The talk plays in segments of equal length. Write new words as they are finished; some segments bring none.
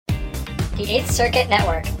The 8th Circuit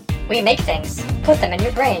Network. We make things. Put them in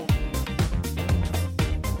your brain.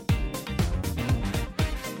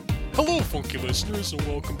 Hello, funky listeners, and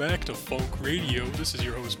welcome back to Funk Radio. This is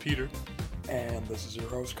your host, Peter. And this is your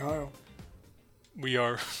host, Kyle. We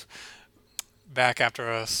are back after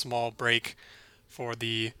a small break for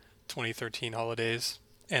the 2013 holidays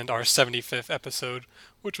and our 75th episode,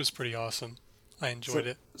 which was pretty awesome. I enjoyed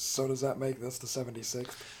it. So does that make this the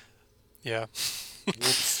 76th? Yeah.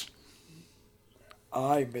 Whoops.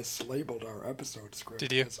 I mislabeled our episode script.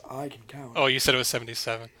 Did you? Because I can count. Oh, you said it was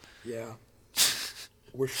 77. Yeah.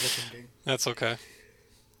 Wishful thinking. That's okay.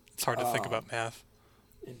 It's hard to think about math.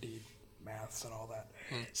 Indeed. Maths and all that.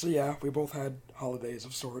 Hmm. So yeah, we both had holidays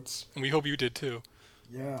of sorts. And we hope you did too.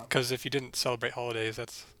 Yeah. Because if you didn't celebrate holidays,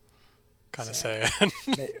 that's kind of sad.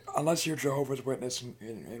 Unless you're Jehovah's Witness,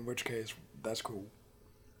 in which case, that's cool.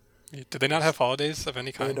 Do they not have holidays of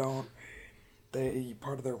any kind? They don't.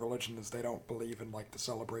 Part of their religion is they don't believe in, like, the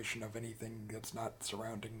celebration of anything that's not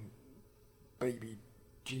surrounding baby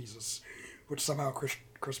Jesus, which somehow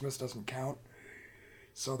Christmas doesn't count.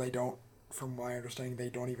 So they don't, from my understanding, they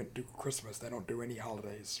don't even do Christmas. They don't do any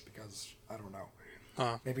holidays because, I don't know.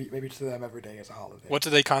 Huh. Maybe to them every day is a holiday. What do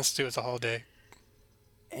they constitute as a holiday?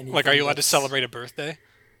 Anything Like, are you allowed to celebrate a birthday?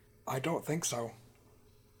 I don't think so.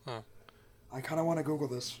 Huh. I kind of want to Google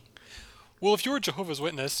this. Well, if you're a Jehovah's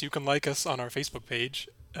Witness, you can like us on our Facebook page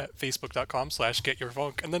at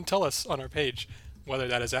facebook.com/getyourfunk, and then tell us on our page whether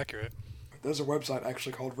that is accurate. There's a website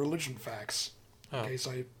actually called Religion Facts, in Oh. case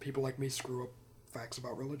people like me screw up facts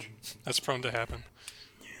about religion. That's prone to happen.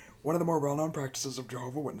 One of the more well-known practices of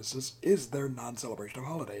Jehovah's Witnesses is their non-celebration of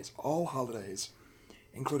holidays. All holidays,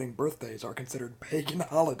 including birthdays, are considered pagan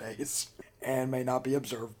holidays and may not be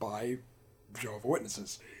observed by Jehovah's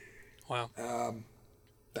Witnesses. Wow.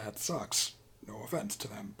 That sucks. No offense to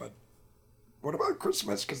them, but what about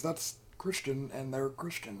Christmas? Because that's Christian, and they're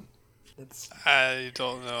Christian. I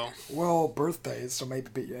don't know. Well, birthdays, so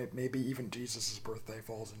maybe even Jesus' birthday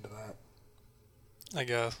falls into that. I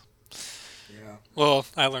guess. Yeah. Well,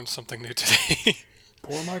 I learned something new today.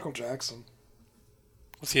 Poor Michael Jackson.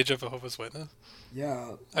 Was he a Jehovah's Witness?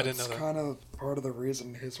 Yeah, I didn't know that. That's kind of part of the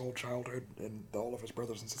reason his whole childhood and all of his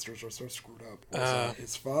brothers and sisters are so screwed up. Was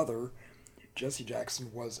his father, Jesse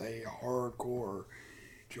Jackson, was a hardcore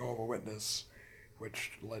Jehovah's Witness,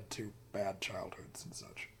 which led to bad childhoods and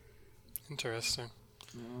such. Interesting.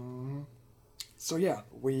 Mm-hmm. So yeah,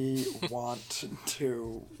 we wanted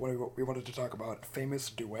to talk about famous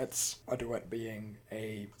duets. A duet being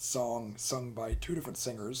a song sung by two different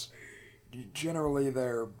singers. Generally,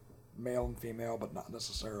 they're male and female, but not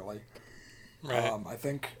necessarily. Right. I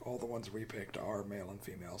think all the ones we picked are male and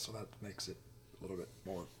female, so that makes it a little bit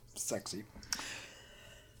more sexy.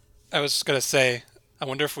 I was going to say, I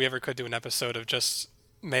wonder if we ever could do an episode of just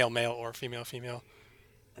male-male or female-female.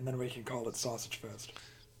 And then we can call it Sausage Fest.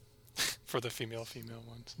 For the female-female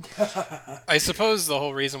ones. I suppose the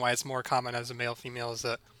whole reason why it's more common as a male-female is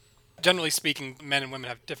that, generally speaking, men and women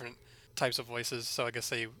have different types of voices, so I guess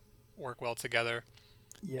they work well together.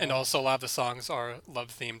 Yeah. And also a lot of the songs are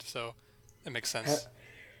love-themed, so it makes sense.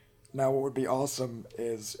 Now, what would be awesome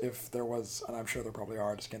is if there was, and I'm sure there probably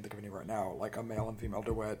are, I just can't think of any right now, like a male and female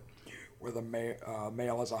duet where the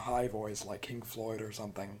male has a high voice like King Floyd or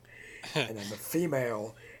something, and then the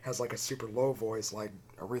female has like a super low voice like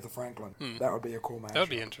Aretha Franklin. That would be a cool match. That would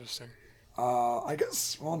be interesting. I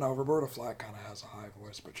guess, well, no, Roberta Flack kind of has a high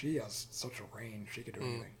voice, but she has such a range, she could do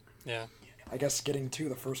anything. Yeah. I guess getting to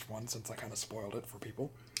the first one, since I kind of spoiled it for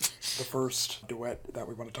people, the first duet that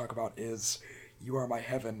we want to talk about is You Are My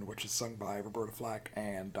Heaven, which is sung by Roberta Flack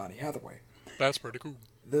and Donny Hathaway. That's pretty cool.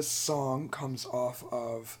 This song comes off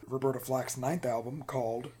of Roberta Flack's 9th album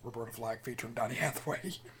called Roberta Flack featuring Donny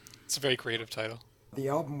Hathaway. It's a very creative title. The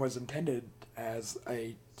album was intended as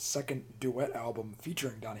a second duet album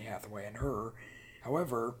featuring Donny Hathaway and her.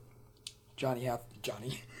 However, Donny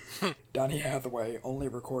Hathaway only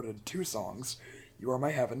recorded 2 songs, You Are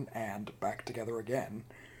My Heaven and Back Together Again,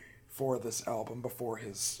 for this album before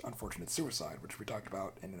his unfortunate suicide, which we talked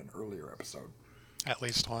about in an earlier episode. At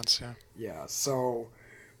least once, yeah. Yeah, so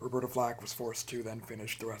Roberta Flack was forced to then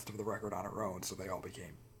finish the rest of the record on her own, so they all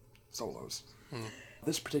became solos.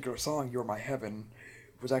 This particular song, You're My Heaven,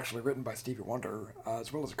 was actually written by Stevie Wonder,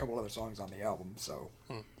 as well as a couple other songs on the album, so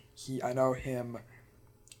I know him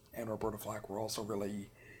and Roberta Flack were also really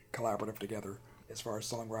collaborative together as far as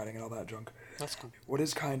songwriting and all that junk. That's cool. What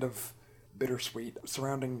is kind of bittersweet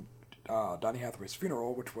surrounding Donny Hathaway's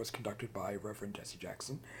funeral, which was conducted by Reverend Jesse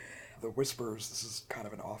Jackson, the Whispers, this is kind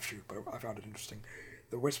of an offshoot, but I found it interesting.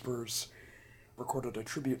 The Whispers recorded a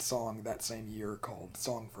tribute song that same year called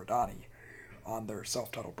Song for Donny, on their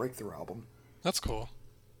self-titled Breakthrough album. That's cool.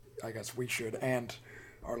 I guess we should, and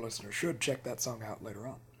our listeners should, check that song out later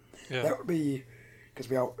on. Yeah. That would be, because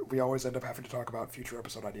we always end up having to talk about future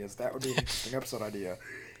episode ideas. That would be an interesting episode idea,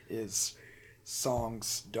 is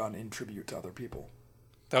songs done in tribute to other people.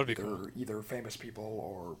 That would be cool. Either famous people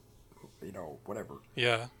or, whatever.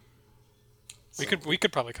 Yeah. So, we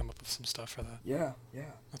could probably come up with some stuff for that. Yeah.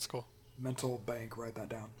 That's cool. Mental bank, write that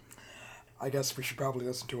down. I guess we should probably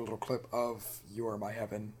listen to a little clip of You Are My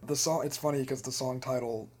Heaven. The song, it's funny because the song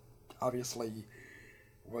title obviously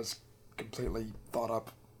was completely thought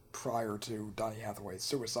up prior to Donny Hathaway's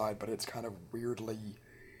suicide, but it's kind of weirdly,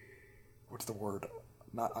 what's the word?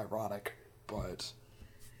 Not ironic, but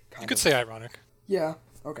You could say ironic. Yeah,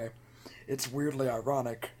 okay. It's weirdly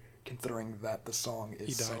ironic considering that the song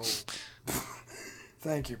is He died. so...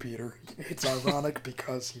 Thank you, Peter. It's ironic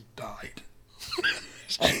because he died.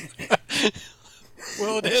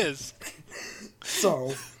 Well, it is.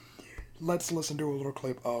 So, let's listen to a little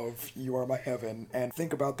clip of You Are My Heaven and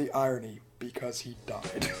think about the irony because he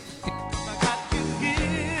died. I got you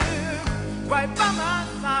here, right by my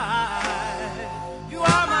side. You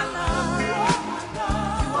are my love. You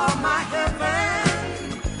are my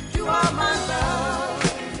heaven. You are my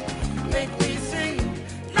love. Make me sing,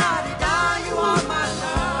 la-di-da. You are my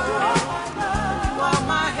love. You are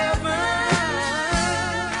my heaven.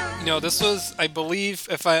 This was, I believe,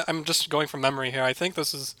 I'm just going from memory here, I think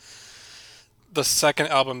this is the second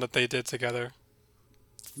album that they did together.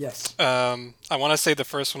 Yes. I want to say the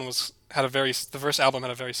first one the first album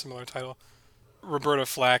had a very similar title. Roberta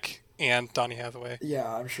Flack and Donny Hathaway.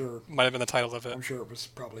 Yeah, I'm sure. Might have been the title of it. I'm sure it was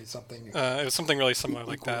probably something. It was something really similar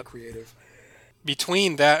like that. Creative.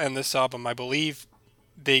 Between that and this album, I believe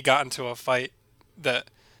they got into a fight that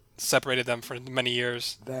separated them for many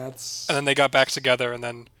years. And then they got back together and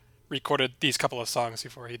then recorded these couple of songs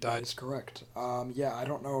before he died. That is correct. Yeah, I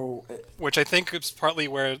don't know. Which I think is partly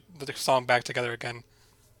where the song Back Together Again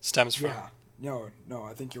stems from. Yeah. No,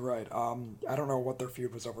 I think you're right. I don't know what their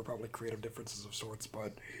feud was over, probably creative differences of sorts,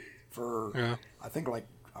 but I think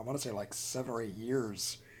I want to say 7 or 8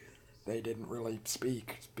 years, they didn't really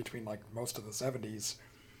speak between most of the 70s.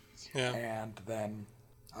 Yeah. And then,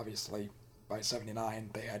 obviously, by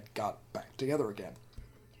 79, they had got back together again.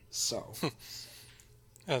 So...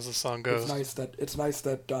 As the song goes. It's nice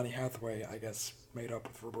that Donny Hathaway, I guess, made up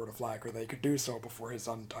with Roberta Flack, or they could do so before his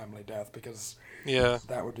untimely death, because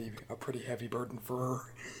that would be a pretty heavy burden for her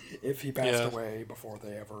if he passed away before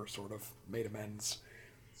they ever sort of made amends.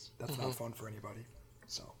 That's not fun for anybody.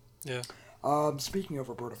 So. Yeah. Speaking of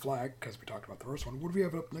Roberta Flack, because we talked about the first one, what do we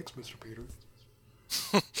have up next, Mr. Peter?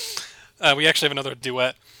 We actually have another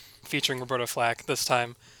duet featuring Roberta Flack. This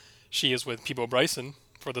time, she is with Peebo Bryson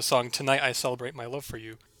for the song Tonight I Celebrate My Love for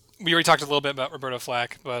You. We already talked a little bit about Roberta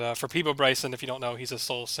Flack, but for Peebo Bryson, if you don't know, he's a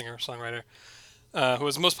soul singer-songwriter who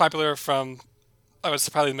was most popular from, I would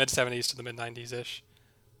say, probably the mid-70s to the mid-90s-ish.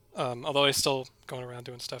 Although he's still going around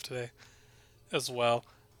doing stuff today as well.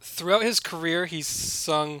 Throughout his career, he's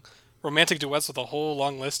sung romantic duets with a whole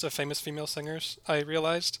long list of famous female singers, I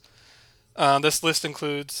realized. This list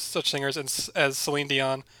includes such singers as Celine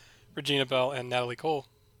Dion, Regina Belle, and Natalie Cole,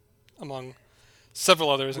 among several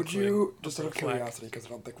others. Would you, just out of curiosity, because I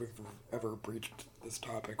don't think we've ever breached this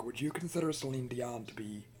topic, would you consider Celine Dion to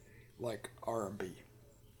be R&B?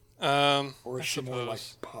 Or is she more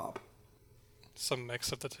pop? Some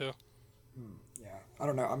mix of the two. Yeah, I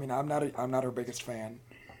don't know. I mean, I'm not her biggest fan,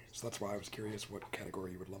 so that's why I was curious what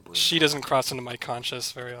category you would lump her in. She doesn't cross into my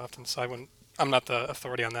conscious very often, so I'm not the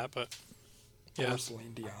authority on that, but yeah. Or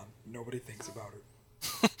Celine Dion. Nobody thinks about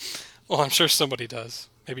her. Well, I'm sure somebody does.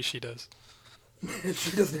 Maybe she does.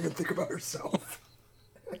 She doesn't even think about herself.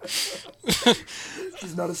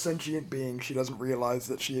 She's not a sentient being. She doesn't realize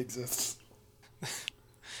that she exists.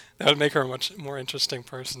 That would make her a much more interesting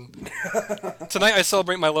person. Tonight I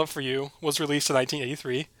Celebrate My Love for You was released in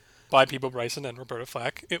 1983 by Peebo Bryson and Roberta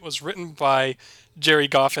Flack. It was written by Jerry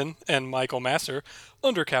Goffin and Michael Masser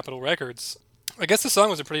under Capitol Records. I guess the song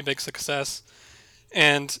was a pretty big success,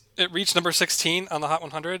 and it reached number 16 on the Hot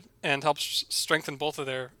 100 and helped strengthen both of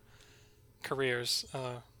their careers,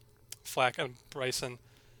 Flack and Bryson.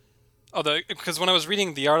 Because when I was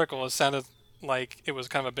reading the article, it sounded like it was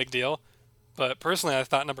kind of a big deal, but personally, I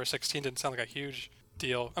thought number 16 didn't sound like a huge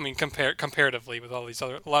deal. I mean, comparatively with a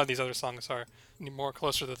lot of these other songs are more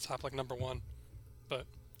closer to the top, like number 1. But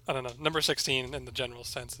I don't know, number 16 in the general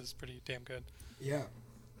sense is pretty damn good. Yeah.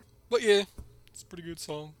 But yeah, it's a pretty good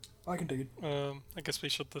song. I can dig it. I guess we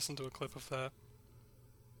should listen to a clip of that.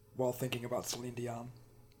 While thinking about Celine Dion.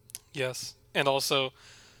 Yes, and also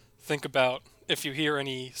think about if you hear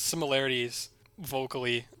any similarities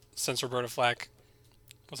vocally since Roberta Flack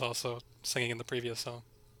was also singing in the previous song.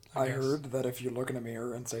 I guess. heard that if you look in a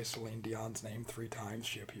mirror and say Celine Dion's name 3 times,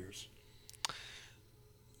 she appears.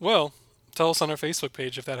 Well, tell us on our Facebook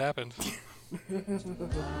page if that happened.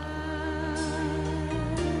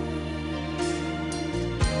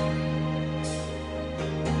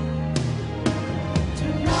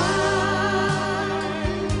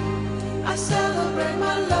 I celebrate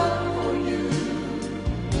my love for you,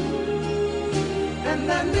 and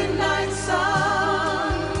that midnight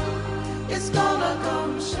sun is gonna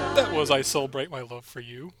come shine. That was I Celebrate My Love for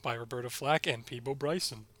You by Roberta Flack and Peebo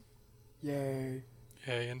Bryson. Yay.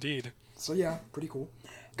 Yay, indeed. So yeah, pretty cool.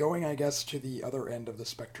 Going, I guess, to the other end of the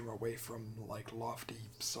spectrum, away from like lofty,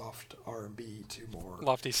 soft R&B to more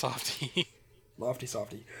Lofty Softy. lofty,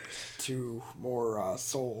 softy, to more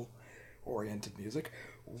soul-oriented music.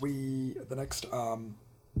 The next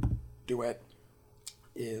duet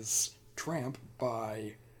is Tramp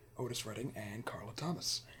by Otis Redding and Carla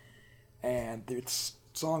Thomas. And its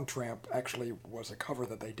song Tramp actually was a cover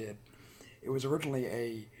that they did. It was originally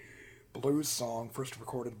a blues song first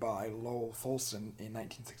recorded by Lowell Fulson in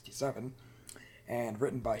 1967 and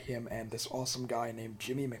written by him and this awesome guy named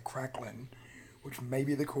Jimmy McCracklin, which may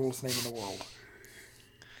be the coolest name in the world.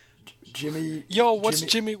 Jimmy. Yo, what's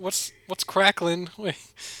Jimmy? What's crackling? Wait.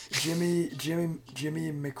 Jimmy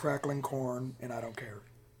McCracklin Corn, and I don't care.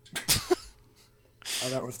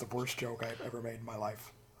 That was the worst joke I've ever made in my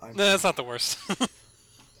life. No, that's not the worst.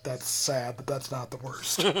 That's sad, but that's not the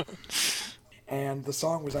worst. And the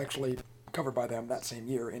song was actually covered by them that same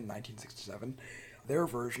year in 1967. Their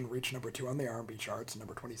version reached number 2 on the R&B charts and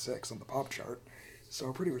number 26 on the pop chart,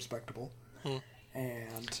 so pretty respectable.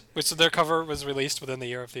 And Wait, so their cover was released within the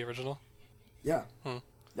year of the original? yeah,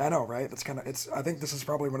 I know, right? I think this is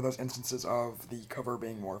probably one of those instances of the cover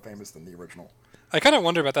being more famous than the original. I kind of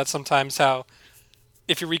wonder about that sometimes. How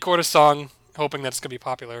if you record a song hoping that it's gonna be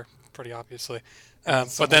popular, pretty obviously,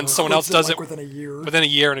 but then someone else does it within a year. within a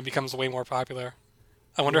year and it becomes way more popular.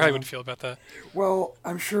 I wonder how you would feel about that. Well,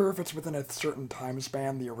 I'm sure if it's within a certain time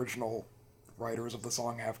span, the original writers of the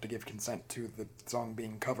song have to give consent to the song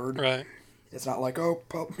being covered. Right. It's not like,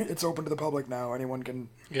 it's open to the public now. Anyone can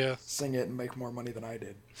sing it and make more money than I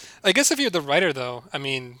did. I guess if you're the writer, though, I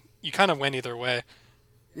mean, you kind of win either way.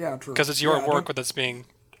 Yeah, true. Because it's your work that's being...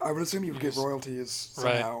 I would assume you would get royalties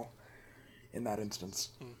somehow in that instance.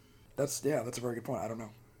 That's a very good point. I don't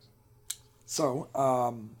know. So,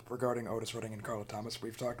 regarding Otis Redding and Carla Thomas,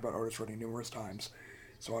 we've talked about Otis Redding numerous times,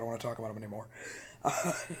 so I don't want to talk about him anymore.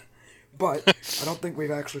 But I don't think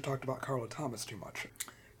we've actually talked about Carla Thomas too much.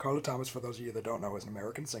 Carla Thomas, for those of you that don't know, is an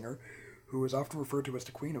American singer who is often referred to as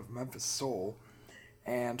the Queen of Memphis Soul,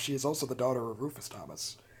 and she is also the daughter of Rufus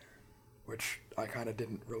Thomas, which I kind of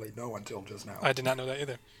didn't really know until just now. I did not know that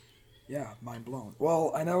either. Yeah, mind blown.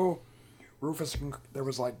 Well, I know Rufus, there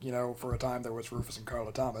was for a time there was Rufus and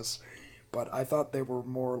Carla Thomas, but I thought they were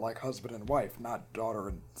more like husband and wife, not daughter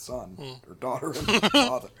and son, or daughter and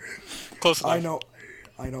father. Close enough.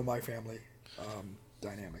 I know my family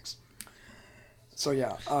dynamics. So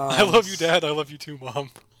yeah. I love you, Dad. I love you too,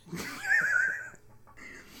 Mom.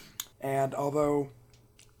 And although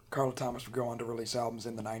Carla Thomas would go on to release albums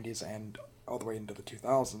in the 90s and all the way into the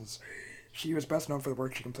 2000s, she was best known for the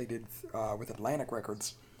work she completed with Atlantic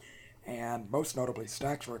Records, and most notably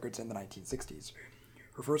Stax Records in the 1960s.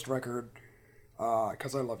 Her first record,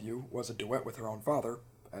 'Cause I Love You, was a duet with her own father,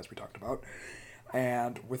 as we talked about,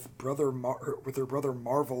 and with her brother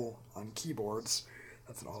Marvel on keyboards.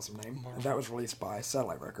 That's an awesome name. Marvel. And that was released by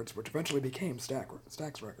Satellite Records, which eventually became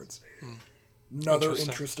Stax Records. Another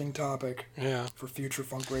interesting topic for future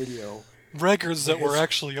funk radio. Records that were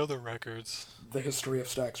actually other records. The history of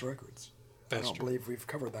Stax Records. That's I don't true. believe we've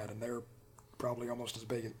covered that, and they're probably almost as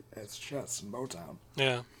big as Chess and Motown.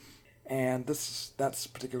 Yeah. And that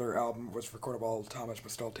particular album was recorded while Thomas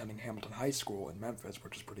was still attending Hamilton High School in Memphis,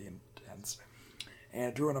 which is pretty intense. And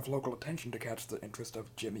it drew enough local attention to catch the interest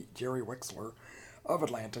of Jerry Wexler of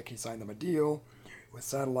Atlantic. He signed them a deal with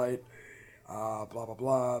Satellite, blah, blah,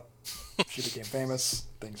 blah. She became famous.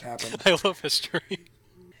 Things happened. I love history.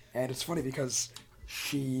 And it's funny because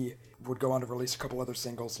she would go on to release a couple other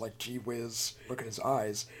singles like Gee Whiz, Look at His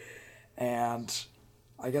Eyes. And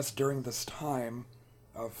I guess during this time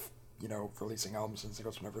of, releasing albums and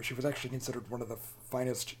singles whenever, she was actually considered one of the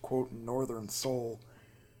finest, quote, Northern Soul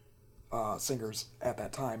singers at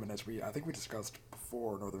that time. And as I think we discussed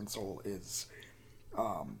before, Northern Soul is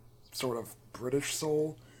sort of British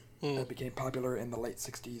soul that became popular in the late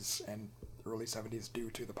 60s and early 70s due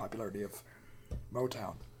to the popularity of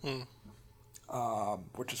Motown.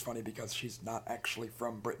 Which is funny because she's not actually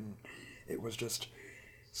from Britain. It was just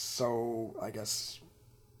so, I guess,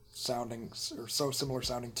 sounding, or so similar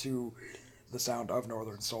sounding to the sound of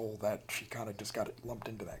Northern Soul that she kind of just got lumped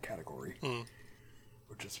into that category,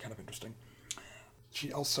 which is kind of interesting.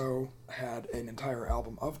 She also had an entire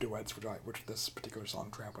album of duets, which this particular song,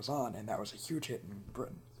 Tramp, was on, and that was a huge hit in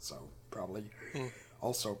Britain, so probably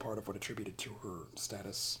also part of what attributed to her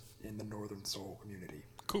status in the Northern Soul community.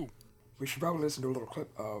 Cool. We should probably listen to a little clip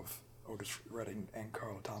of Otis Redding and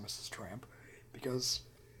Carla Thomas's Tramp, because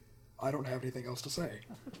I don't have anything else to say.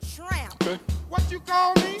 Tramp. Okay. What you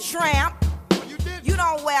call me? Tramp. You did. You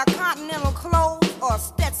don't wear continental clothes or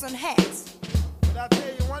Stetson hats. But I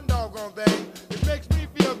tell you one doggone thing. It makes me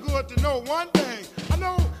feel good to know one thing. I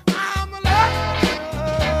know I'm alive.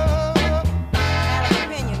 Not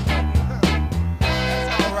an opinion.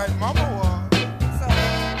 That's all right, Mama was. So,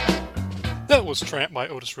 That was Tramp by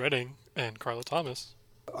Otis Redding and Carla Thomas.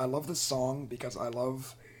 I love this song because I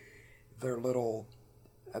love their little,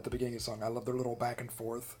 at the beginning of the song, I love their little back and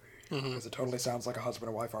forth, because it totally sounds like a husband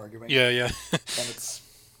and wife arguing. Yeah, yeah. And it's,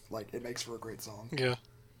 like, it makes for a great song. Yeah,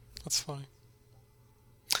 that's funny.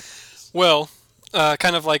 Well,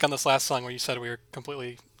 kind of like on this last song where you said we were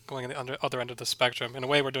completely going on the other end of the spectrum. In a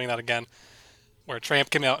way, we're doing that again, where Tramp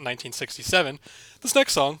came out in 1967. This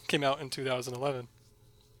next song came out in 2011.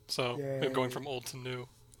 So we're going from old to new,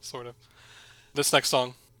 sort of. This next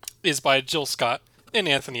song is by Jill Scott and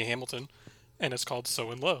Anthony Hamilton, and it's called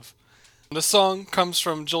So in Love. The song comes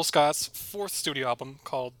from Jill Scott's fourth studio album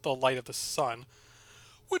called The Light of the Sun,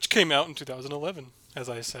 which came out in 2011, as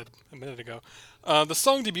I said a minute ago. The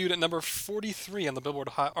song debuted at number 43 on the Billboard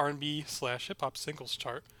Hot R&B/Hip Hop Singles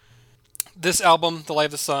chart. This album, The Light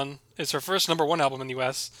of the Sun, is her first number one album in the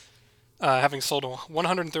U.S., having sold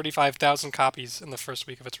 135,000 copies in the first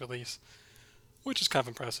week of its release, which is kind of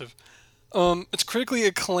impressive. It's critically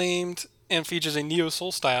acclaimed and features a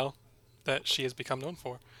neo-soul style that she has become known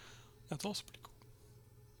for. That's also pretty cool.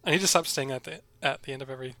 I need to stop saying that at the end of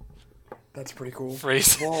every That's pretty cool.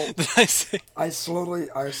 phrase. Well, Did I say? I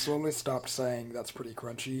slowly stopped saying that's pretty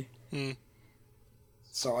crunchy.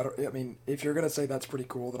 So I mean, if you're gonna say that's pretty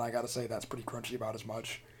cool, then I gotta say that's pretty crunchy about as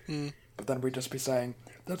much. But then we'd just be saying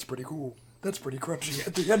that's pretty cool, that's pretty crunchy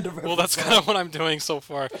at the end of it. Well, that's kind of what I'm doing so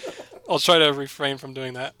far. I'll try to refrain from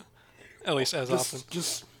doing that, at least as often.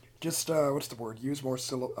 Just what's the word? Use more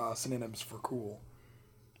synonyms for cool.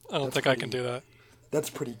 I don't think I can do that. That's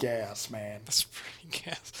pretty gas, man. That's pretty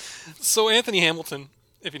gas. So Anthony Hamilton,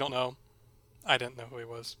 if you don't know, I didn't know who he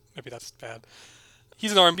was. Maybe that's bad.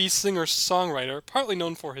 He's an R&B singer-songwriter, partly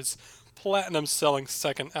known for his platinum-selling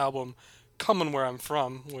second album, Comin' Where I'm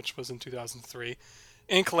From, which was in 2003,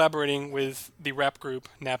 and collaborating with the rap group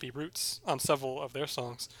Nappy Roots on several of their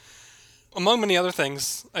songs. Among many other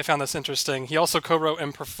things, I found this interesting. He also co-wrote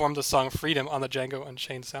and performed the song Freedom on the Django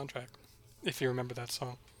Unchained soundtrack, if you remember that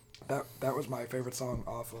song. That was my favorite song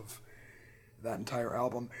off of that entire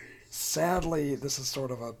album. Sadly, this is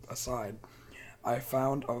sort of a aside, I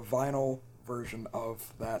found a vinyl version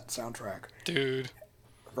of that soundtrack. Dude.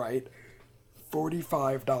 Right?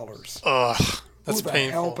 $45. Ugh, that's Who the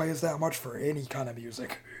painful. hell pays that much for any kind of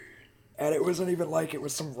music? And it wasn't even like it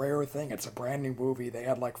was some rare thing. It's a brand new movie. They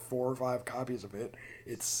had like 4 or 5 copies of it.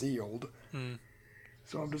 It's sealed.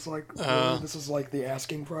 So I'm just like, really? This is like the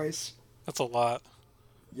asking price? That's a lot.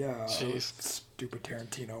 Yeah. Jeez. Stupid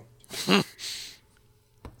Tarantino. So,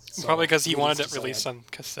 Probably because he wanted needless it to released say, on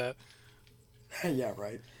cassette. Yeah,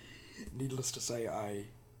 right. Needless to say, I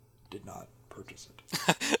did not purchase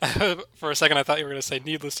it. For a second, I thought you were going to say,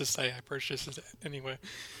 needless to say, I purchased it anyway.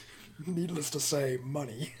 Needless to say,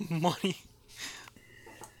 money. Money.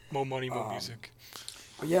 More money, more music.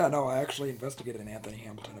 But yeah, no, I actually investigated Anthony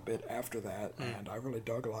Hamilton a bit after that, and I really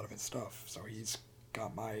dug a lot of his stuff. So he's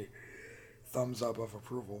got my thumbs up of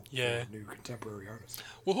approval for a new contemporary artist.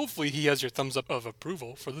 Well, hopefully he has your thumbs up of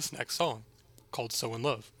approval for this next song, called So in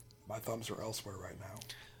Love. My thumbs are elsewhere right now.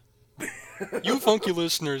 You funky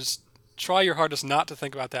listeners, try your hardest not to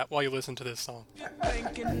think about that while you listen to this song.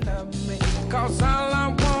 Thinking of me, 'cause all I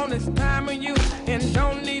want is time with you and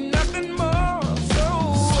don't need nothing more.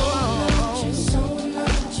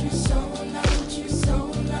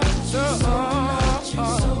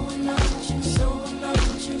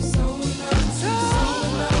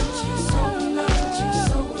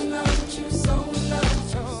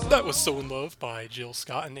 That was So in Love by Jill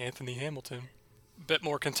Scott and Anthony Hamilton. A bit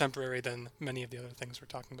more contemporary than many of the other things we're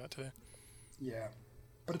talking about today. Yeah,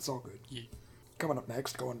 but it's all good. Yeah. Coming up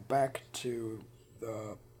next, going back to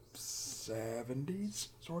the 70s,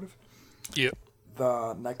 sort of. Yep.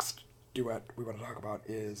 The next duet we want to talk about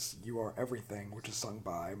is You Are Everything, which is sung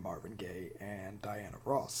by Marvin Gaye and Diana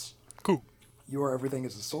Ross. Cool. You Are Everything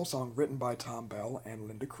is a soul song written by Tom Bell and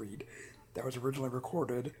Linda Creed that was originally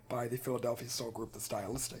recorded by the Philadelphia soul group The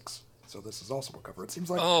Stylistics. So this is also a cover. It seems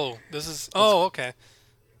like... okay.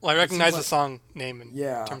 Well, I recognize the like, song name in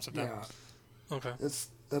yeah, terms of that. Yeah. Okay.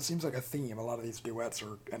 That seems like a theme. A lot of these duets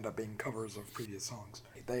end up being covers of previous songs.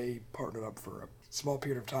 They partnered up for a small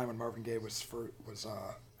period of time when Marvin Gaye was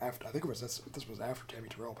after. I think this was after Tammy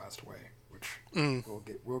Terrell passed away, which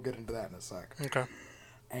we'll get into that in a sec. Okay.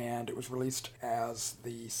 And it was released as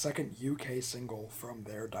the second UK single from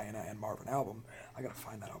their Diana and Marvin album. I gotta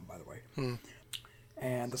find that album, by the way.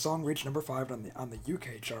 And the song reached number 5 on the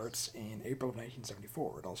UK charts in April of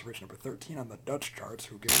 1974. It also reached number 13 on the Dutch charts.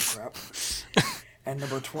 Who gives a crap? And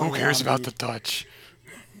number 20. Who cares about the Dutch?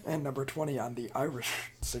 And number 20 on the Irish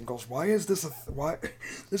singles. Why is this why?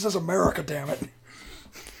 This is America, damn it.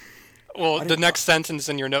 Well, the next sentence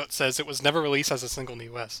in your note says it was never released as a single in the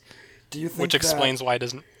U.S. Do you think which explains why it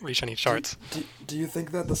doesn't reach any charts. Do you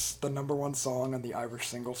think that the number 1 song on the Irish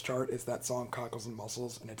singles chart is that song Cockles and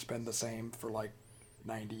Mussels, and it's been the same for like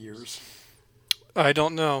 90 years? I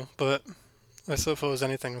don't know, but I suppose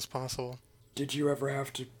anything is possible. Did you ever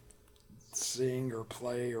have to sing or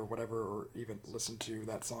play or whatever, or even listen to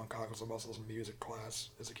that song Cockles and Mussels in music class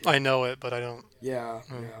as a kid? I know it, but I don't. Yeah,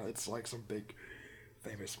 it's like some big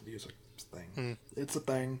famous music thing. It's a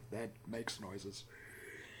thing that makes noises.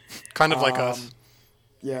 Kind of like us.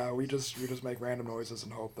 Yeah, we just make random noises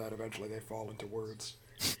and hope that eventually they fall into words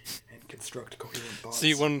and construct coherent thoughts.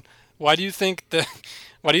 See, why do you think that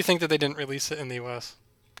they didn't release it in the U.S.?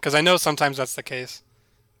 Because I know sometimes that's the case.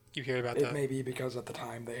 You hear about that. It may be because at the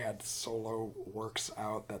time they had solo works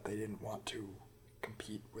out that they didn't want to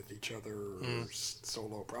compete with each other or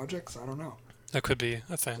solo projects. I don't know. That could be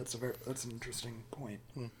a thing. That's an interesting point.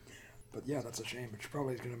 But yeah, that's a shame. Which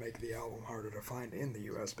probably is going to make the album harder to find in the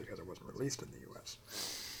U.S. because it wasn't released in the U.S.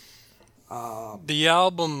 The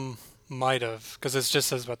album might have, because it just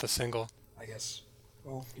says about the single. I guess.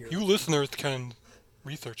 Well, here. You listeners can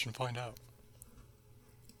research and find out.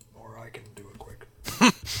 Or I can do it quick.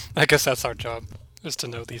 I guess that's our job, is to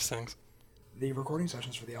know these things. The recording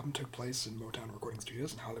sessions for the album took place in Motown Recording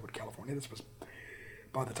Studios in Hollywood, California. This was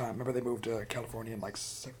by the time, remember they moved to California in like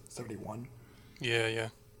 71? Yeah.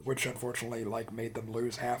 Which unfortunately made them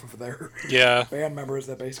lose half of their band members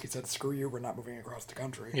that basically said, screw you, we're not moving across the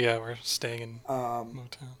country. Yeah, we're staying in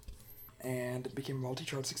Motown. And it became a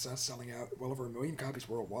multi-chart success, selling out well over 1 million copies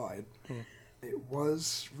worldwide. It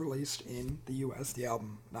was released in the U.S., the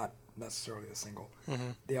album, not necessarily the single.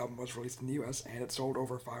 The album was released in the U.S., and it sold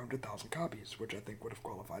over 500,000 copies, which I think would have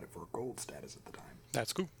qualified it for gold status at the time.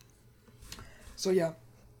 That's cool. So yeah,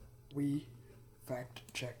 we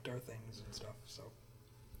fact-checked our things and stuff, so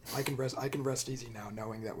I can rest easy now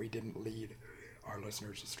knowing that we didn't lead our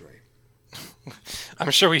listeners astray.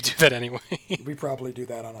 I'm sure we do that anyway. We probably do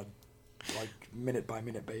that on a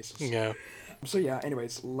minute-by-minute basis. Yeah. So yeah,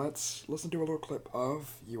 anyways, let's listen to a little clip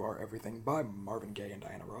of You Are Everything by Marvin Gaye and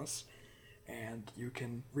Diana Ross, and you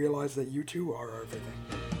can realize that you too are everything.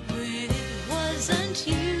 When it wasn't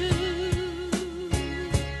you,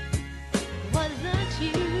 wasn't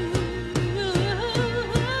you?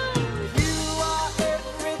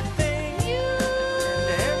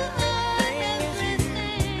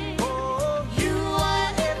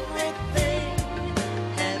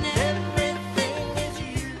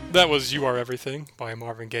 That was You Are Everything by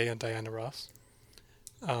Marvin Gaye and Diana Ross.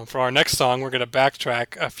 For our next song, we're going to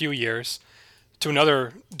backtrack a few years to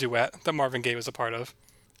another duet that Marvin Gaye was a part of,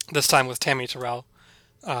 this time with Tammy Terrell,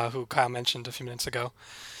 who Kyle mentioned a few minutes ago.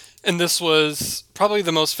 And this was probably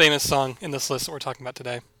the most famous song in this list that we're talking about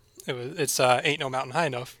today. It's Ain't No Mountain High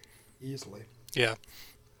Enough. Easily. Yeah.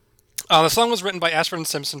 The song was written by Ashford and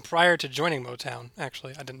Simpson prior to joining Motown,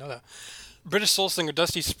 actually. I didn't know that. British soul singer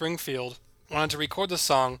Dusty Springfield wanted to record the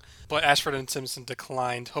song, but Ashford and Simpson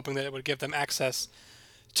declined, hoping that it would give them access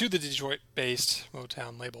to the Detroit-based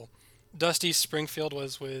Motown label. Dusty Springfield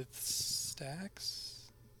was with Stax?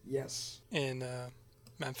 Yes. In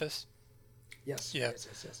Memphis? Yes. Yeah.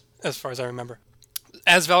 Yes. As far as I remember.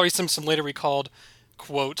 As Valerie Simpson later recalled,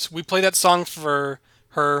 quote, "We played that song for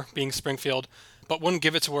her, being Springfield, but wouldn't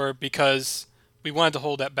give it to her because we wanted to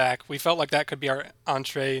hold that back. We felt like that could be our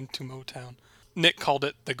entree into Motown." Nick called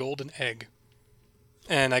it the golden egg.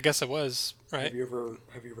 And I guess it was, right? Have you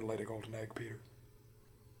ever laid a golden egg, Peter?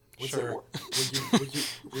 Sure.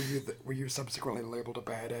 Were you subsequently labeled a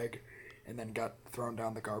bad egg and then got thrown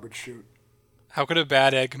down the garbage chute? How could a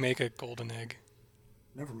bad egg make a golden egg?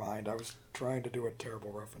 Never mind. I was trying to do a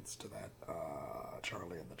terrible reference to that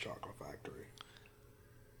Charlie and the Chocolate Factory.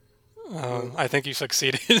 I think you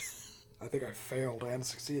succeeded. I think I failed and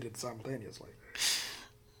succeeded simultaneously.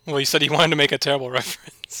 Well, you said you wanted to make a terrible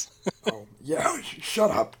reference. Oh, yeah,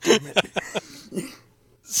 shut up, damn it.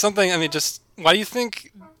 Something, I mean, just, why do you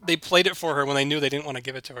think they played it for her when they knew they didn't want to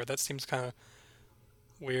give it to her? That seems kind of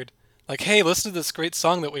weird. Like, hey, listen to this great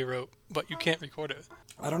song that we wrote, but you can't record it.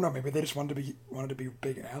 I don't know, maybe they just wanted to be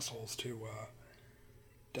big assholes to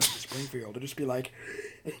Dusty Springfield. To just be like,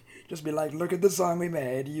 look at the song we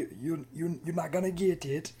made. You're not gonna get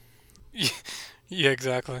it. Yeah,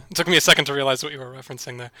 exactly. It took me a second to realize what you were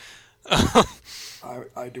referencing there.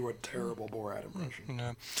 I do a terrible Borat impression.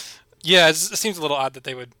 No. Yeah, it seems a little odd that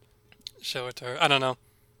they would show it to her. I don't know.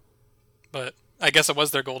 But I guess it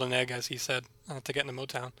was their golden egg, as he said, to get into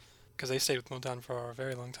Motown, because they stayed with Motown for a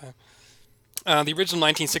very long time. The original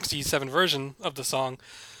 1967 version of the song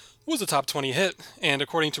was a top 20 hit, and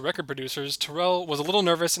according to record producers, Terrell was a little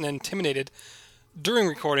nervous and intimidated during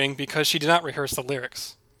recording because she did not rehearse the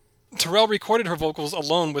lyrics. Terrell recorded her vocals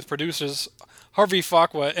alone with producers Harvey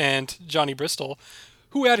Farquhar and Johnny Bristol,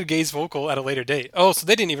 who added Gay's vocal at a later date. Oh, so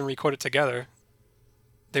they didn't even record it together.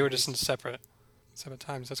 They were just in separate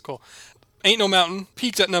times. That's cool. Ain't No Mountain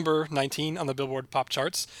peaked at number 19 on the Billboard pop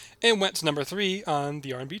charts and went to number 3 on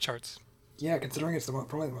the R&B charts. Yeah, considering it's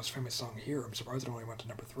probably the most famous song here, I'm surprised it only went to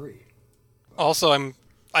number 3. Also,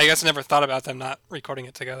 I guess I never thought about them not recording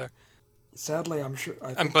it together. Sadly, I'm sure.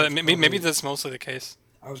 But maybe that's mostly the case.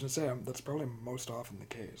 I was gonna say that's probably most often the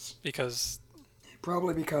case.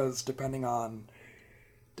 Probably because depending on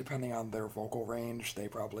their vocal range, they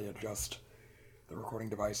probably adjust the recording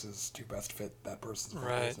devices to best fit that person's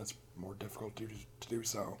vocals, right. And it's more difficult to do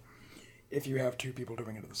so. If you have two people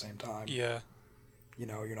doing it at the same time, yeah,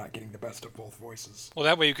 you're not getting the best of both voices. Well,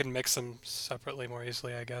 that way you can mix them separately more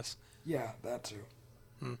easily, I guess. Yeah, that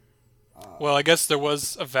too. Well, I guess there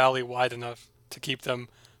was a valley wide enough to keep them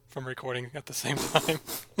from recording at the same time.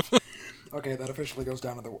 Okay, that officially goes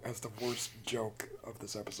down as the worst joke of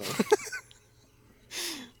this episode.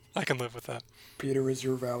 I can live with that. Peter, is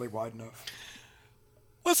your valley wide enough?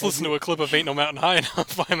 Let's listen to a clip of Ain't No Mountain High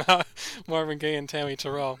Enough by Marvin Gaye and Tammy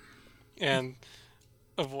Terrell and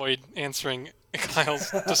avoid answering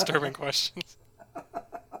Kyle's disturbing questions.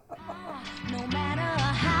 No matter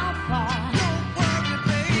how far, don't worry,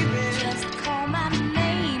 baby. Just call my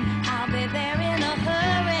name. I'll be there in a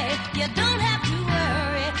hurry. You don't have to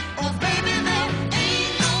worry. 'Cause baby, there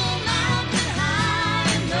ain't no mountain high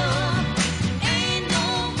enough. Ain't no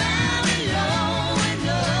valley low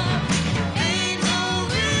enough. Ain't no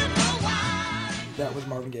river wide. That was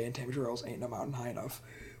Marvin Gaye and Tammy Terrell's Ain't No Mountain High Enough,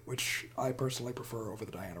 which I personally prefer over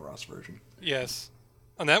the Diana Ross version. Yes.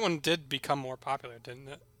 And that one did become more popular, didn't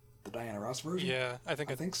it? The Diana Ross version? Yeah, I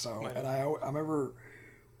think so. And I remember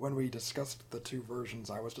when we discussed the two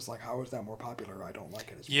versions, I was just like, how is that more popular? I don't like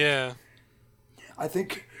it as much. Yeah. I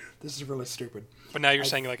think this is really stupid. But now you're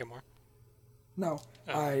saying you like it more? No.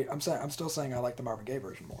 Oh. I'm still saying I like the Marvin Gaye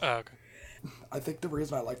version more. Oh, okay. I think the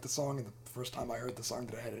reason I liked the song and the first time I heard the song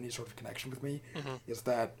that it had any sort of connection with me is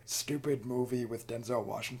that stupid movie with Denzel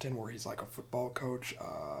Washington where he's like a football coach.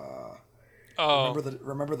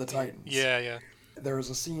 Remember the Titans? Yeah. There is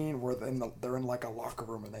a scene where they're in like a locker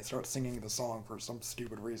room and they start singing the song for some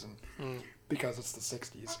stupid reason because it's the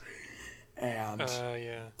 60s, and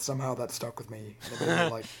somehow that stuck with me.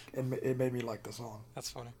 It made me like the song. That's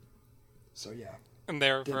funny. So yeah. And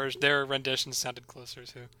their rendition sounded closer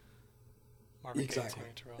to Marvin Gaye and Tammy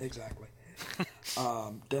Terrell. Exactly.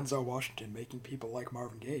 Denzel Washington making people like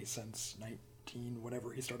Marvin Gaye since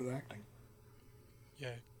whenever he started acting.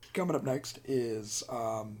 Yeah. Coming up next is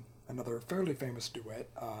another fairly famous duet.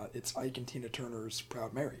 It's Ike and Tina Turner's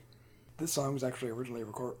Proud Mary. This song was actually originally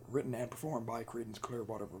written and performed by Creedence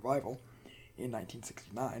Clearwater Revival in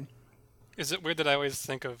 1969. Is it weird that I always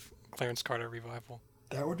think of Clarence Carter Revival?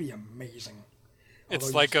 That would be amazing.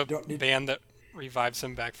 It's like a band that revives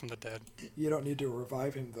him back from the dead. You don't need to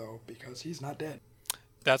revive him, though, because he's not dead.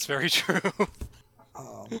 That's very true.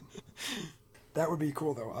 That would be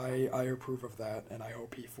cool, though. I approve of that, and I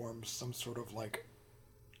hope he forms some sort of like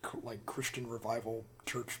Christian revival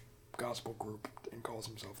church gospel group and calls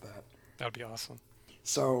himself that. That would be awesome.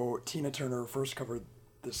 So Tina Turner first covered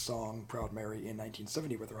this song, Proud Mary, in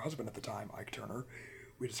 1970 with her husband at the time, Ike Turner.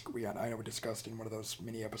 I know we discussed in one of those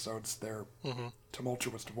mini episodes their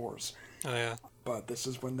tumultuous divorce. Oh, yeah. But this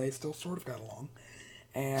is when they still sort of got along.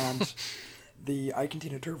 And the Ike and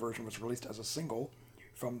Tina Turner version was released as a single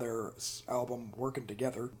from their album Workin'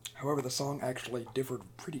 Together. However, the song actually differed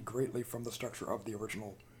pretty greatly from the structure of the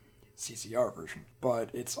original CCR version.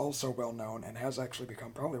 But it's also well known and has actually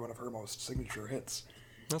become probably one of her most signature hits.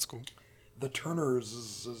 That's cool. The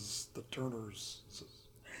Turners,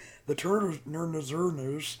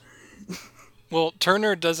 Well,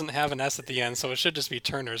 Turner doesn't have an S at the end, so it should just be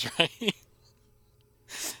Turner's, right? Is that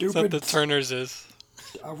Stupid. the Turner's is?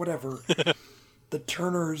 Whatever. The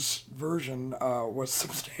Turner's version was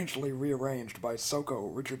substantially rearranged by Soko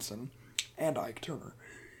Richardson and Ike Turner.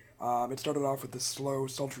 It started off with this slow,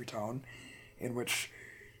 sultry tone, in which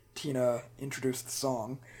Tina introduced the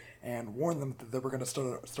song and warned them that they were going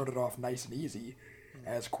to start it off nice and easy,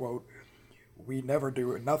 as, quote, "We never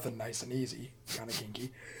do nothing nice and easy," kind of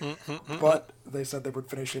kinky. But they said they would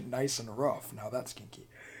finish it nice and rough. Now that's kinky.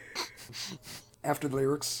 After the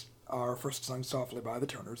lyrics are first sung softly by the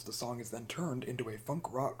Turners, the song is then turned into a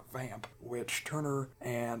funk rock vamp, which Turner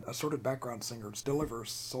and assorted background singers deliver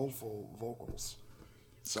soulful vocals.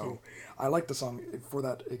 So, cool. I like the song for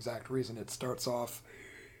that exact reason. It starts off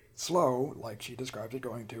slow, like she described it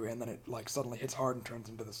going to, and then it like suddenly hits hard and turns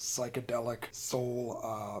into this psychedelic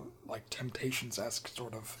soul, like Temptations-esque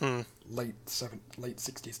sort of late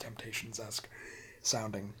 60s Temptations-esque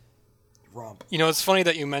sounding romp. You know, it's funny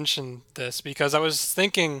that you mentioned this because I was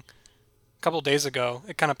thinking a couple days ago,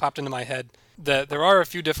 it kind of popped into my head that there are a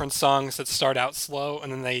few different songs that start out slow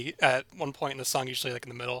and then they, at one point in the song, usually like in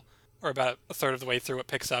the middle or about a third of the way through, it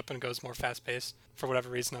picks up and goes more fast-paced. For whatever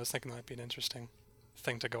reason, I was thinking that might be an interesting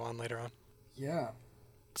thing to go on later on. Yeah.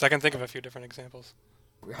 Because I can think of a few different examples.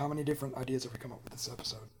 How many different ideas have we come up with this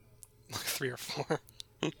episode? Like 3 or 4.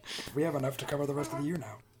 We have enough to cover the rest of the year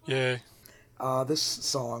now. Yay. This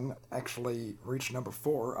song actually reached number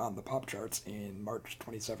 4 on the pop charts in March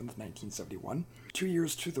 27th, 1971. 2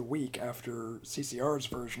 years to the week after CCR's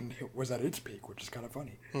version was at its peak, which is kind of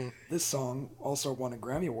funny. This song also won a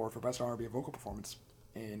Grammy Award for Best R&B Vocal Performance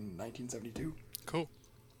in 1972. Cool.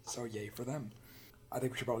 So yay for them. I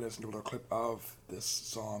think we should probably listen to a little clip of this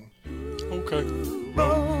song. Okay.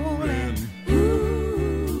 Rolling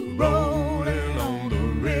on the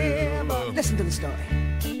river. Listen to the story.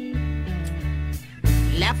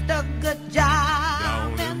 Left a good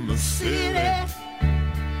job Down in the city.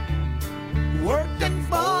 working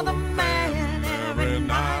for the man Every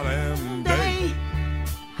night and day.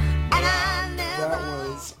 and I never. That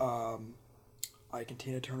was Ike and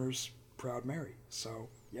Tina Turner's Proud Mary. So,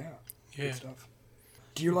 yeah, Yeah. good stuff.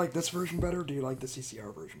 Do you like this version better, or do you like the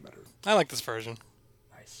CCR version better? I like this version.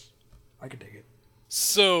 Nice. I can dig it.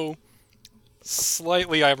 So,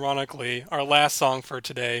 slightly ironically, our last song for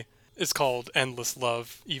today is called Endless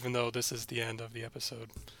Love, even though this is the end of the episode.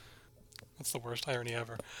 That's the worst irony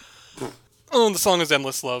ever. The song is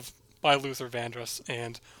Endless Love by Luther Vandross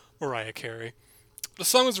and Mariah Carey. The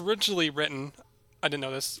song was originally written, I didn't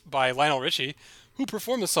know this, by Lionel Richie, who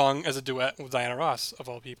performed the song as a duet with Diana Ross, of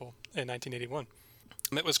all people, in 1981.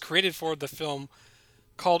 It was created for the film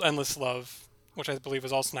called Endless Love, which I believe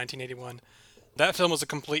was also 1981. That film was a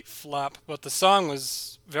complete flop, but the song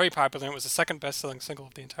was very popular, and it was the second best-selling single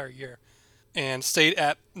of the entire year, and stayed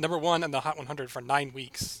at number 1 in the Hot 100 for 9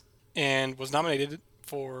 weeks, and was nominated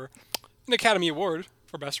for an Academy Award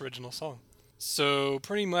for Best Original Song. So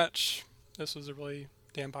pretty much, this was a really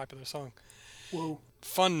damn popular song. Whoa.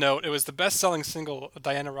 Fun note, it was the best-selling single of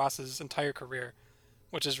Diana Ross's entire career,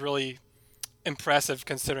 which is really impressive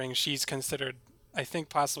considering she's considered, I think,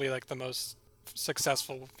 possibly like the most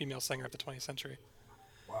successful female singer of the 20th century.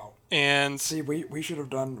 Wow. And See, we should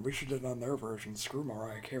have done their version. Screw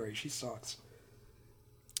Mariah Carey, she sucks.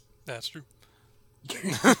 that's true.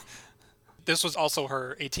 This was also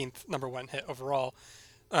her 18th number 1 hit overall.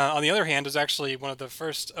 On the other hand, it was actually one of the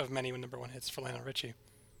first of many number 1 hits for Lionel Richie.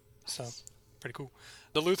 So, pretty cool.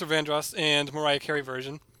 The Luther Vandross and Mariah Carey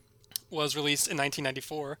version was released in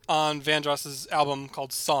 1994 on Vandross's album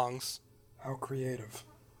called Songs. How creative.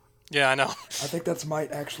 Yeah, I know. I think that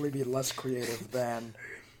might actually be less creative than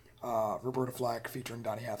Roberta Flack featuring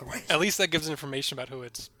Donny Hathaway. At least that gives information about who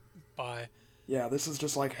it's by. Yeah, this is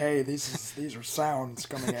just like, hey, these are sounds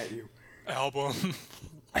coming at you. Album.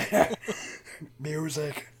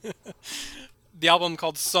 Music. The album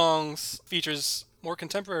called Songs features more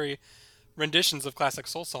contemporary renditions of classic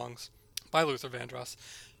soul songs by Luther Vandross.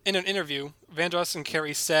 In an interview, Vandross and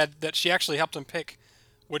Carey said that she actually helped him pick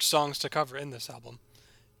which songs to cover in this album.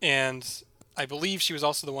 And I believe she was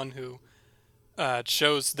also the one who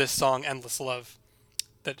chose this song, Endless Love,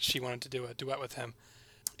 that she wanted to do a duet with him.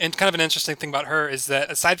 And kind of an interesting thing about her is that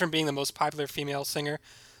aside from being the most popular female singer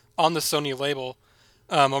on the Sony label,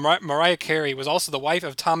 Mariah Carey was also the wife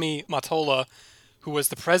of Tommy Mottola, who was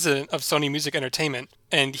the president of Sony Music Entertainment,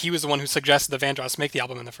 and he was the one who suggested that Vandross make the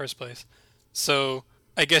album in the first place. So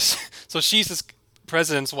I guess she's this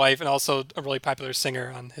president's wife and also a really popular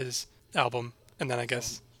singer on his album, and then I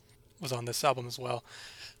guess was on this album as well.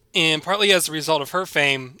 And partly as a result of her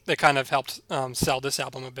fame, that kind of helped sell this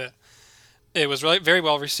album a bit. It was really very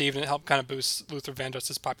well received, and it helped kind of boost Luther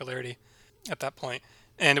Vandross's popularity at that point.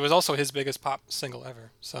 And it was also his biggest pop single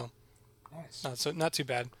ever. So, Nice. not too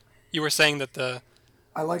bad. You were saying that the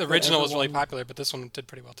I like that original was really everyone- popular, but this one did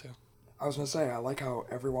pretty well too. I was gonna say, I like how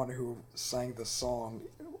everyone who sang this song,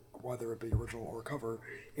 whether it be original or cover,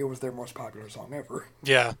 it was their most popular song ever.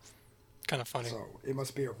 Yeah, kind of funny. So it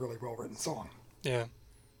must be a really well written song. Yeah.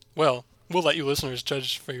 Well, we'll let you listeners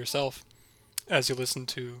judge for yourself as you listen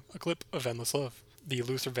to a clip of Endless Love, the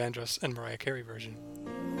Luther Vandross and Mariah Carey version.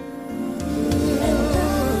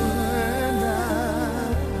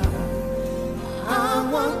 I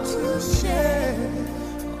want to share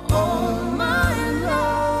all my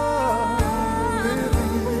love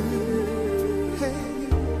with you. Hey,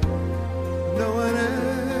 no one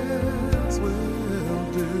else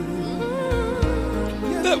will do.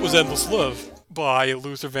 That was Endless Love by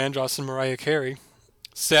Luther Vandross and Mariah Carey.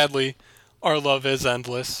 Sadly, our love is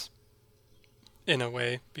endless, in a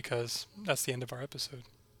way, because that's the end of our episode.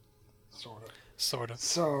 Sort of. Sort of.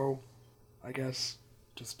 So, I guess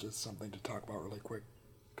just something to talk about really quick,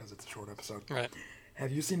 because it's a short episode. Right.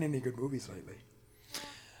 Have you seen any good movies lately?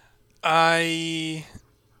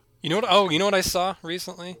 You know what I saw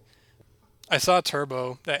recently? I saw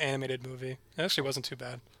Turbo, that animated movie. It actually wasn't too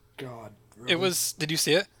bad. God, really? It was, did you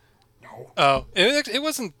see it? No. Oh, it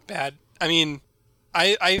wasn't bad. I mean,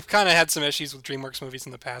 I've kind of had some issues with DreamWorks movies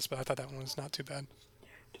in the past, but I thought that one was not too bad.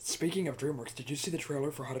 Speaking of DreamWorks, did you see the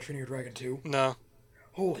trailer for How to Train Your Dragon 2? No.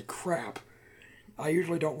 Holy crap. I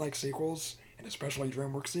usually don't like sequels, and especially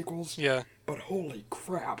DreamWorks sequels. Yeah. But holy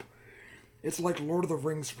crap. It's like Lord of the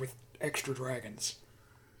Rings with extra dragons.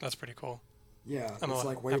 That's pretty cool. Yeah, I'm it's gonna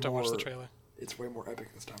like way have to more... watch the trailer. It's way more epic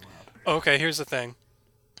this time around. Okay, here's the thing.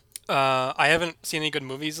 I haven't seen any good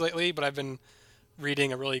movies lately, but I've been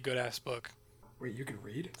reading a really good-ass book. Wait, you can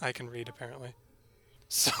read? I can read, apparently.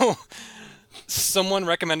 So, someone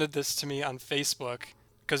recommended this to me on Facebook,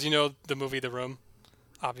 because you know the movie The Room,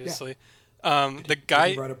 obviously. Did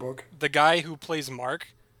you write a book? The guy who plays Mark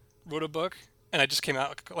wrote a book, and it just came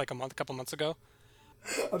out like a couple months ago.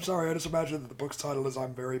 I'm sorry, I just imagine that the book's title is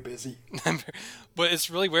I'm Very Busy. But it's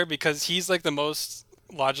really weird because he's like the most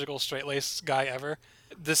logical, straight-laced guy ever.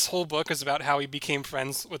 This whole book is about how he became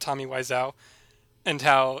friends with Tommy Wiseau, and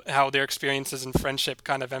how their experiences and friendship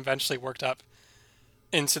kind of eventually worked up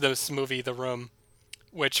into this movie, The Room,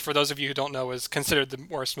 which, for those of you who don't know, is considered the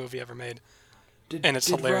worst movie ever made. And it's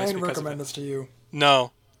hilarious Brian because of recommend it. this to you?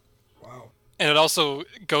 No. Wow. And it also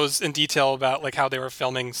goes in detail about like how they were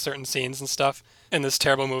filming certain scenes and stuff in this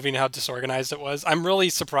terrible movie and how disorganized it was. I'm really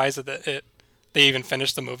surprised that they even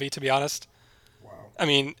finished the movie, to be honest. Wow. I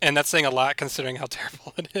mean, and that's saying a lot considering how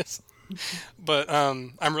terrible it is. But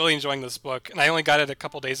I'm really enjoying this book, and I only got it a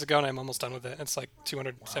couple days ago, and I'm almost done with it. It's like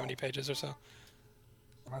 270 pages or so.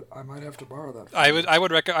 I might have to borrow that.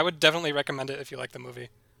 I would definitely recommend it if you like the movie.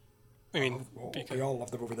 I mean, Well, because we all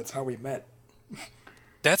love the movie. That's how we met.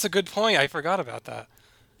 that's a good point. I forgot about that.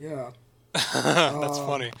 Yeah. That's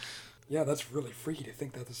funny. Yeah, that's really freaky to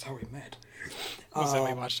think that that's how we met. Was that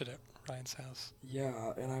we watched it at Ryan's house?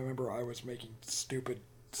 Yeah, and I remember I was making stupid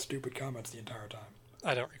comments the entire time.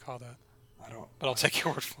 I don't recall that, I don't. but I'll take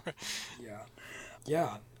your word for it.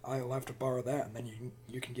 Yeah. I'll have to borrow that, and then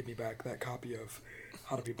you can give me back that copy of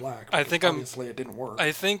How to Be Black. I because think obviously it didn't work.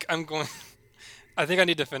 I think I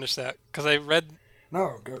need to finish that because I read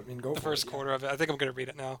No, go the for first it. quarter of it. I think I'm gonna read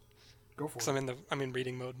it now Go for because it. I'm in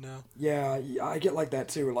reading mode now. Yeah, I get like that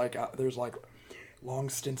too. Like there's like long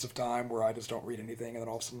stints of time where I just don't read anything, and then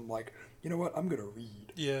all of a sudden I'm like, you know what? I'm gonna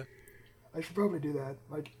read. Yeah. I should probably do that.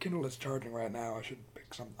 My Kindle is charging right now. I should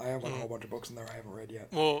pick some. I have like a whole bunch of books in there I haven't read yet.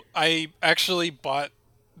 Well, I actually bought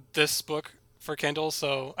this book for Kindle,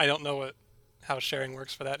 so I don't know how sharing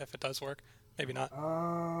works for that. If it does work, maybe not.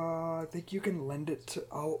 I think you can lend it to.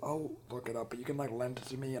 I'll look it up, but you can like lend it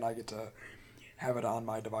to me, and I get to have it on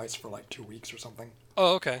my device for like 2 weeks or something.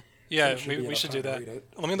 Oh, okay. Yeah, it should be we enough should time do to that. read it.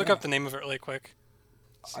 Let me look Yeah. up the name of it really quick.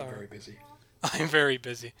 I'm Sorry. very busy. I'm very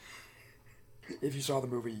busy. If you saw the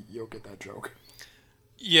movie, you'll get that joke.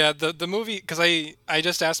 Yeah, the movie, because I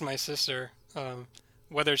just asked my sister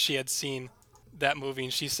whether she had seen that movie,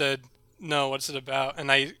 and she said, no, what's it about?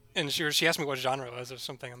 And she asked me what genre it was or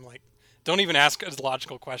something. I'm like, don't even ask a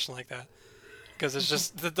logical question like that. Because it's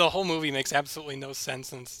just, the whole movie makes absolutely no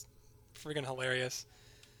sense, and it's friggin' hilarious.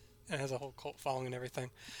 And it has a whole cult following and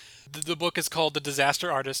everything. The book is called The Disaster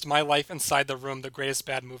Artist, My Life Inside the Room, the Greatest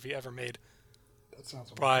Bad Movie Ever Made, That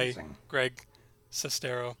sounds by amazing. Greg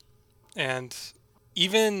Sestero. And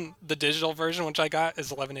even the digital version, which I got,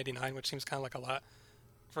 is $11.89, which seems kind of like a lot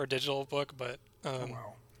for a digital book, but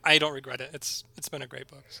Wow. I don't regret it. It's been a great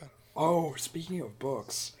book. So Oh, speaking of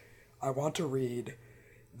books, I want to read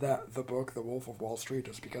the book, The Wolf of Wall Street,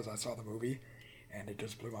 just because I saw the movie, and it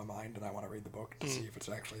just blew my mind, and I want to read the book to see if it's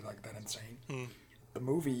actually like that insane. The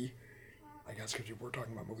movie, I guess because you were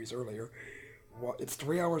talking about movies earlier, well, it's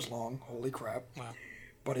 3 hours long. Holy crap! Wow.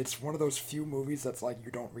 But it's one of those few movies that's like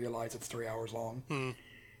you don't realize it's 3 hours long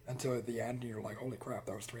until at the end, and you're like, holy crap,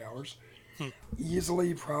 that was 3 hours.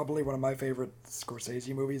 Easily, probably one of my favorite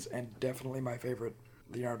Scorsese movies, and definitely my favorite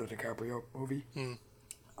Leonardo DiCaprio movie.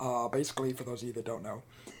 Basically, for those of you that don't know,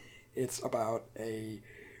 it's about a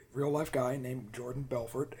real-life guy named Jordan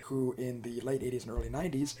Belfort, who in the late 80s and early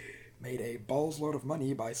 90s made a balls load of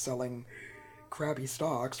money by selling crappy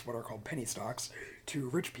stocks, what are called penny stocks, to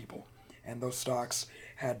rich people. And those stocks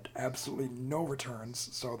had absolutely no returns,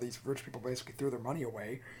 so these rich people basically threw their money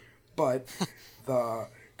away. But the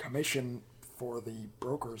commission for the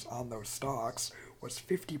brokers on those stocks was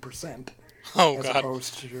 50%, as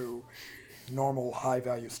opposed to normal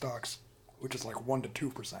high-value stocks, which is like 1 to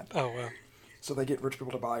 2%. Oh, wow. So they get rich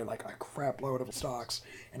people to buy like a crap load of stocks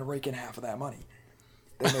and rake in half of that money.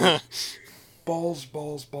 They made balls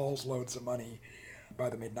loads of money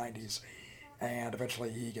by the mid-90s. And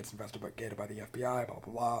eventually he gets investigated by the FBI, blah,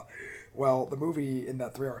 blah, blah. Well, the movie, in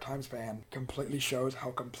that 3-hour time span, completely shows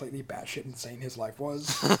how completely batshit insane his life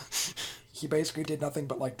was. He basically did nothing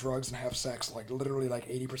but, like, drugs and have sex, like, literally, like,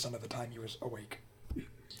 80% of the time he was awake.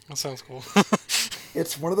 That sounds cool.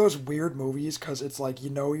 It's one of those weird movies, because it's like,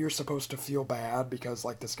 you know you're supposed to feel bad, because,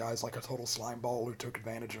 like, this guy's, like, a total slimeball who took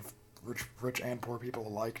advantage of rich and poor people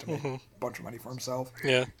alike to make a bunch of money for himself.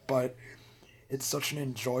 Yeah. But it's such an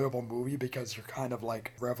enjoyable movie because you're kind of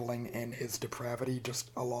like reveling in his depravity just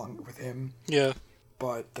along with him. Yeah.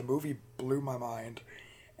 But the movie blew my mind,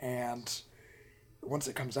 and once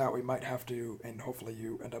it comes out, we might have to, and hopefully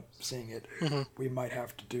you end up seeing it, we might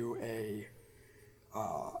have to do a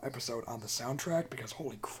episode on the soundtrack, because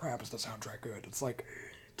holy crap is the soundtrack good. It's like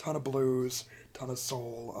a ton of blues, ton of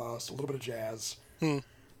soul, a little bit of jazz.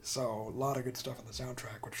 So a lot of good stuff on the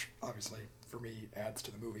soundtrack, which obviously for me adds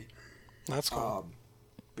to the movie. That's cool.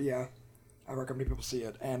 But yeah, I recommend people see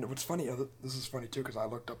it. And what's funny, this is funny too, because I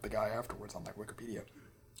looked up the guy afterwards on like Wikipedia.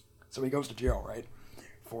 So he goes to jail, right,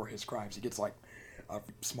 for his crimes. He gets like a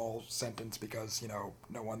small sentence because, you know,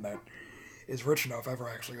 no one that is rich enough ever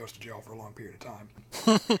actually goes to jail for a long period of time.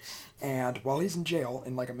 And while he's in jail,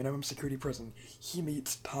 in like a minimum security prison, he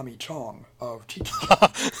meets Tommy Chong of Cheech,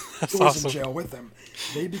 who is in jail with him.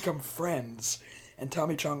 They become friends, and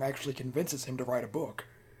Tommy Chong actually convinces him to write a book.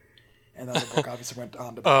 And then the book obviously went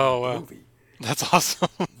on to become a movie. That's awesome.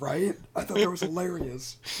 Right? I thought that was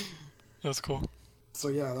hilarious. That's cool. So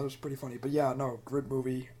yeah, that was pretty funny. But yeah, no, good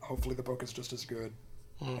movie. Hopefully the book is just as good.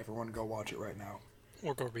 Everyone go watch it right now.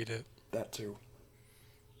 Or go read it. That too.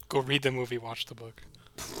 Go read the movie, watch the book.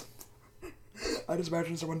 I just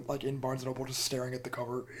imagine someone like in Barnes & Noble just staring at the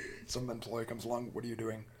cover. Some employee comes along, what are you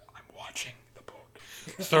doing? I'm watching the book.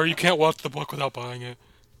 Sir, you can't watch the book without buying it.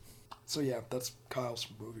 So yeah, that's Kyle's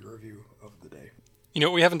movie review of the day. You know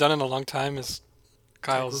what we haven't done in a long time is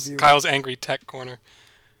Kyle's Angry Tech Corner.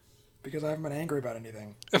 Because I haven't been angry about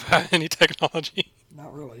anything. About any technology.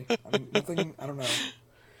 Not really. I mean, nothing, I don't know.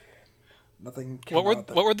 Nothing came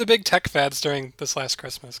What were the big tech fads during this last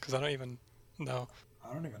Christmas? Because I don't even know.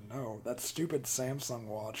 I don't even know. That stupid Samsung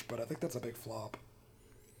watch, but I think that's a big flop.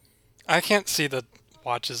 I can't see the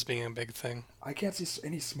watches being a big thing. I can't see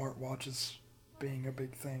any smart watches being a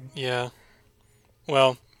big thing. Yeah.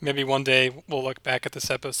 Well, maybe one day we'll look back at this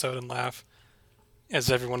episode and laugh, as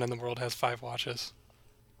everyone in the world has 5 watches.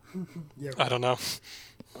 Yeah. I don't know.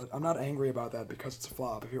 But I'm not angry about that because it's a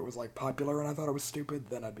flop. If it was like popular and I thought it was stupid,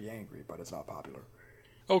 then I'd be angry, but it's not popular.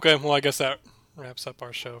 Okay, well I guess that wraps up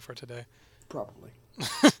our show for today. Probably.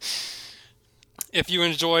 If you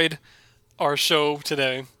enjoyed our show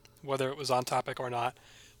today, whether it was on topic or not,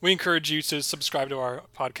 we encourage you to subscribe to our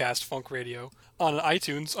podcast, Funk Radio, on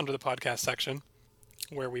iTunes under the podcast section,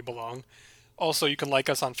 where we belong. Also, you can like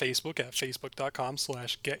us on Facebook at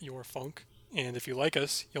facebook.com/getyourfunk. And if you like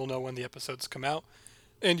us, you'll know when the episodes come out.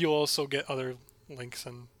 And you'll also get other links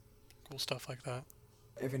and cool stuff like that.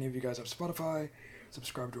 If any of you guys have Spotify,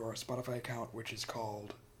 subscribe to our Spotify account, which is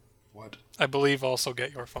called... what? I believe also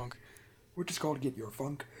Get Your Funk. Which is called Get Your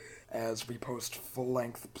Funk, as we post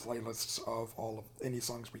full-length playlists of any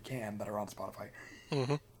songs we can that are on Spotify.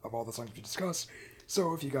 Of all the songs we discuss.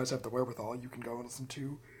 So if you guys have the wherewithal, you can go and listen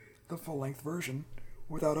to the full-length version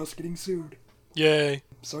without us getting sued. Yay.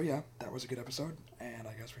 So yeah, that was a good episode, and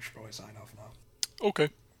I guess we should probably sign off now. Okay.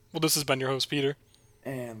 Well, this has been your host, Peter.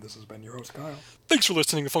 And this has been your host, Kyle. Thanks for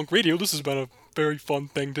listening to Funk Radio. This has been a very fun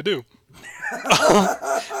thing to do.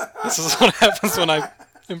 This is what happens when I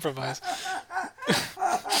improvise.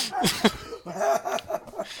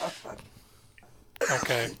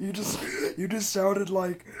 Okay. You just sounded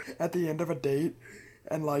like at the end of a date,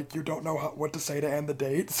 and like you don't know what to say to end the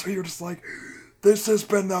date, so you're just like, "This has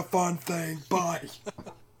been the fun thing, bye."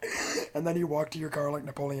 And then you walk to your car like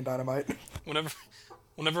Napoleon Dynamite.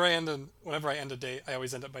 Whenever I end a date, I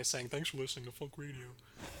always end up by saying, "Thanks for listening to Funk Radio."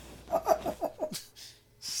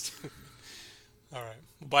 All right.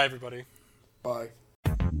 Well, bye, everybody. Bye.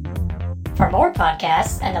 For more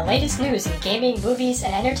podcasts and the latest news in gaming, movies,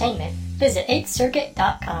 and entertainment, visit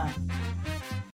 8thcircuit.com.